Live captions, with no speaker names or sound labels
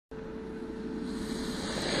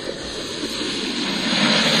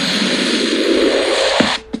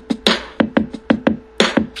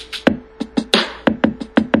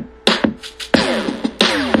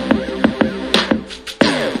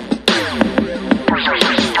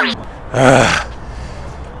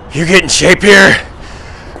You get in shape here?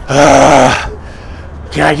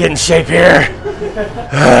 Can I get in shape here?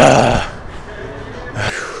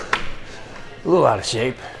 A little out of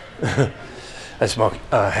shape. I smoke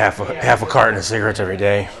half a carton of cigarettes every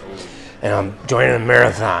day, and I'm joining a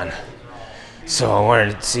marathon. So I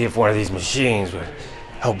wanted to see if one of these machines would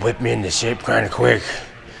help whip me into shape kind of quick.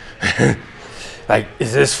 Like,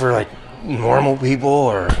 is this for like normal people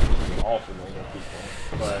or? All for normal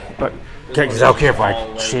people, but is it okay if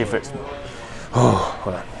I shave it? Oh,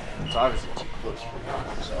 hold on. It's obviously too close for you,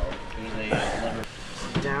 so usually never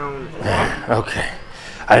down. Okay,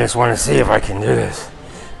 I just want to see if I can do this.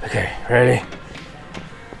 Okay, ready?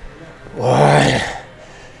 One.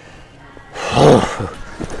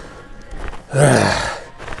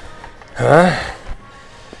 Huh?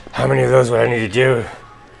 How many of those would I need to do?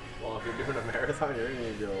 Well, if you're doing a marathon, you're going to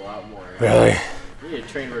need to do a lot more. Really? You need to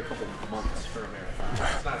train for a couple months for a marathon.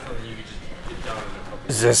 It's not something you can just get done in a couple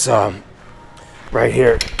Is this right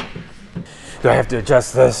here? Do I have to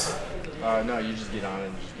adjust this? No, you just get on it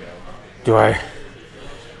and just go. Do I?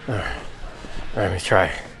 All right, let me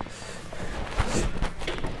try.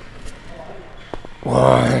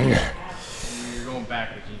 One. You're going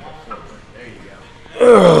backwards. You go forward. There you go.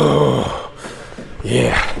 Oh,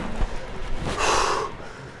 yeah.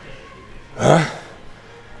 Huh?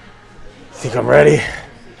 Think I'm ready?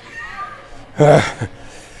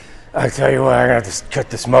 I tell you what, I'm gonna have to cut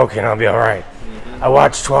the smoking. I'll be all right. I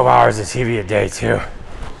watch 12 hours of TV a day too.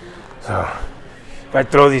 So if I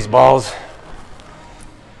throw these balls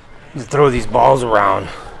around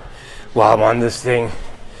while I'm on this thing.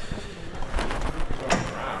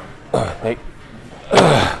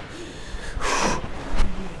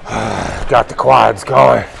 Got the quads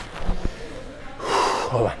going.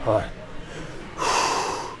 Hold on.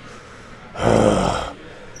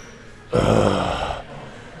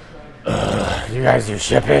 You guys do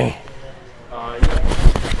shipping? Yeah.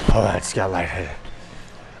 Oh, I just got lightheaded.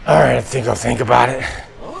 Alright, I think I'll think about it.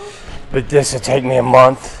 But this will take me a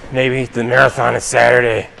month, maybe. The marathon is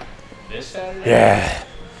Saturday. This Saturday? Yeah.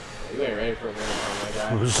 You ain't ready for a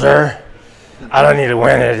marathon, my guy. Sir, I don't need to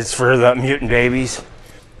win it. It's for the mutant babies.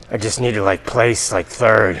 I just need to place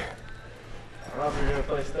third. I don't know if you're going to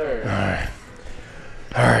place third.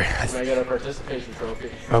 Alright. You might get a participation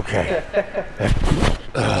trophy. Okay.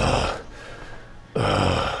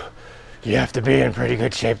 You have to be in pretty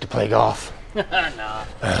good shape to play golf. Nah.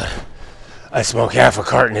 I smoke half a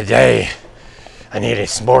carton a day. I need a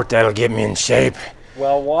sport that'll get me in shape.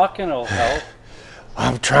 Well, walking will help.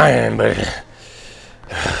 I'm trying, but...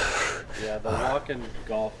 Yeah, the walking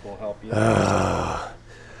golf will help you.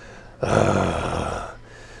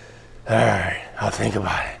 Alright, I'll think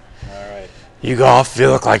about it. Alright. You golf, you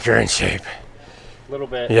look like you're in shape. A little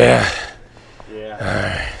bit. Yeah? Yeah.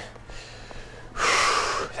 Alright.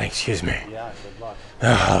 Excuse me. Yeah, good luck. I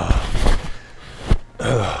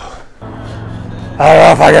don't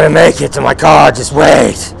know if I'm gonna make it to my car. Just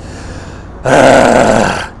wait.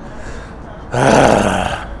 Alright,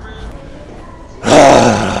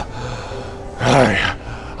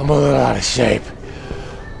 I'm a little out of shape.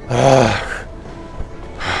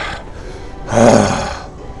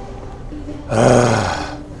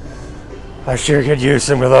 I sure could use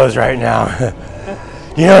some of those right now.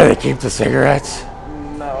 You know they keep the cigarettes?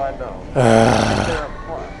 No, I don't.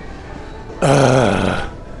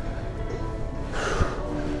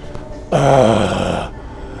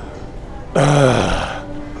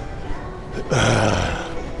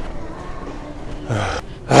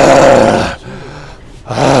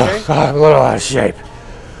 I'm a little out of shape.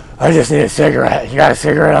 I just need a cigarette. You got a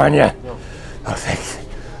cigarette on you? No. Oh, thanks.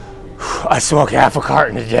 I smoke half a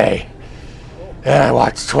carton a day. And I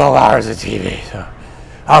watch 12 hours of TV, so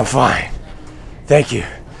I'm fine. Thank you.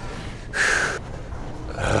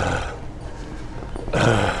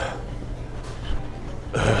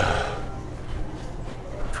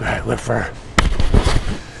 Right, look for.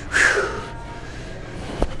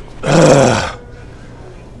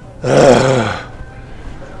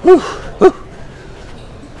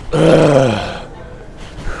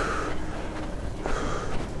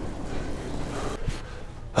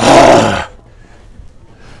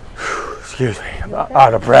 Excuse me, I'm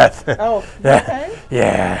out of breath. Oh, okay.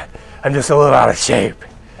 Yeah, I'm just a little out of shape.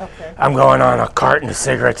 Okay. I'm going on a carton of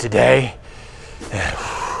cigarettes a day.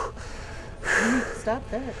 Stop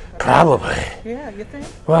that. Probably. Yeah, you think?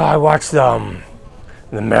 Well, I watched the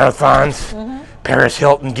marathons. Paris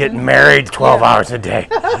Hilton getting married 12 hours a day.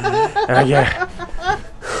 And I get,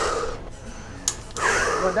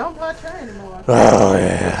 Well, don't watch her anymore. oh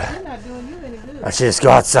yeah. You're not doing you any good. I should just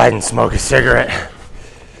go outside and smoke a cigarette.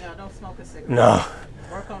 No, don't smoke a cigarette. No.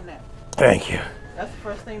 Work on that. Thank you. That's the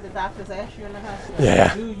first thing the doctors ask you in the hospital.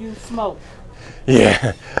 Yeah. Do you smoke?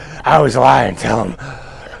 Yeah. I always lie and tell them.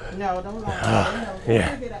 No, don't lie. They know. Yeah.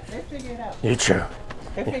 Figure it out. They figure it out. You're true.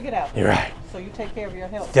 They figure it out. You're right. So you take care of your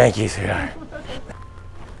health. Thank you, sweetheart.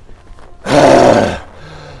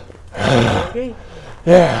 Okay.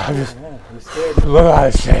 Yeah, I'm just I'm scared. a little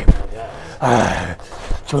out of shape.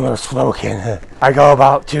 Too little smoking. I go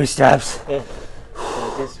about 2 steps. So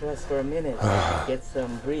just rest for a minute. Get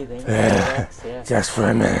some breathing. Yeah. Relax, yeah. Just for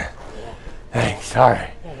a minute. Thanks. Sorry.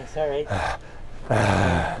 Yeah, that's all right.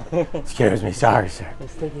 Scares me. Sorry, sir.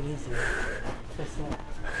 Just take it easy. Just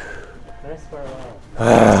rest for a while.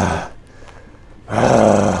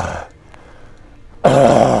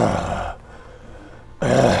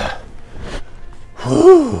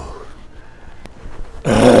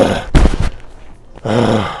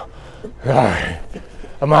 Sorry.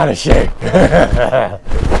 I'm out of shape.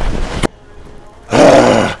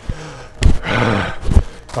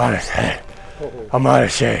 Honestly, I'm out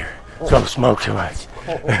of shape. Don't smoke too much.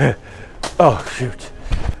 Oh, shoot.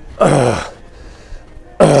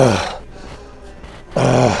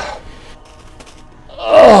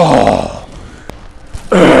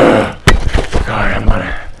 Sorry, I'm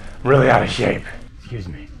really out of shape. Excuse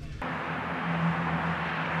me.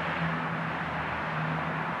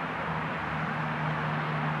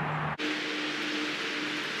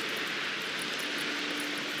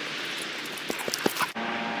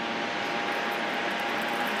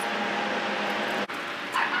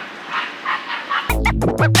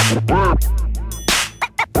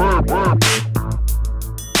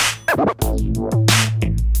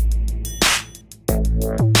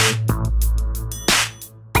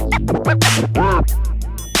 Wow.